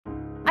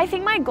I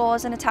think my goal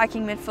as an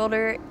attacking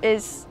midfielder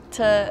is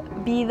to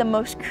be the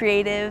most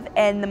creative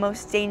and the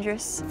most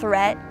dangerous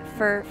threat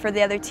for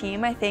the other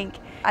team. I think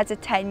as a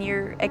 10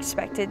 you're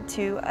expected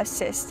to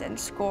assist and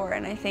score,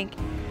 and I think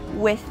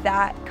with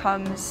that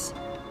comes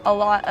a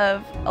lot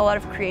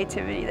of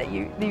creativity that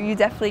you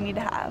definitely need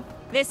to have.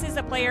 This is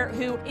a player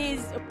who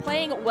is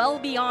playing well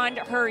beyond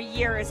her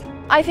years.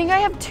 I think I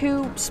have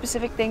two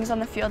specific things on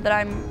the field that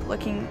I'm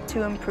looking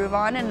to improve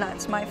on, and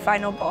that's my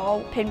final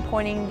ball,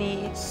 pinpointing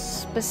the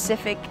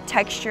specific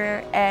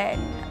texture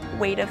and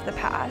weight of the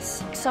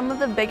pass. Some of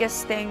the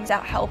biggest things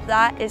that help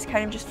that is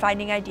kind of just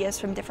finding ideas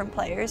from different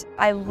players.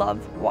 I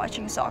love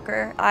watching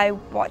soccer. I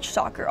watch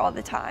soccer all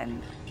the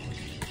time.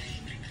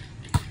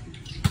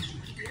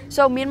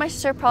 So me and my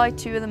sister are probably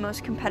two of the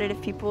most competitive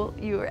people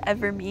you will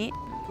ever meet.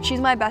 She's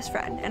my best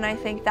friend, and I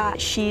think that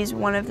she's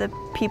one of the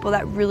people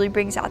that really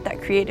brings out that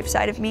creative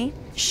side of me.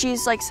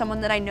 She's like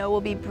someone that I know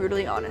will be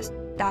brutally honest.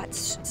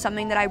 That's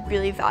something that I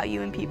really value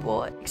in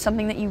people.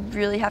 Something that you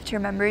really have to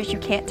remember is you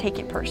can't take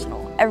it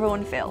personal.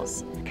 Everyone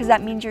fails, because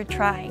that means you're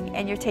trying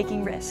and you're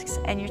taking risks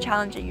and you're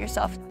challenging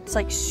yourself. It's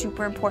like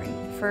super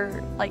important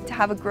for to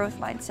have a growth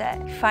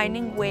mindset.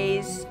 Finding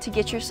ways to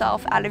get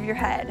yourself out of your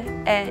head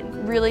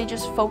and really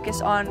just focus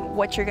on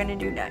what you're gonna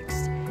do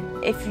next.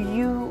 If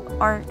you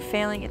aren't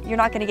failing, you're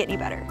not gonna get any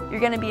better. You're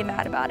gonna be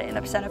mad about it and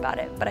upset about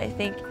it, but I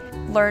think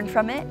learn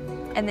from it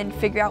and then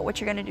figure out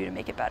what you're gonna do to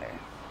make it better,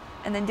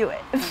 and then do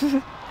it.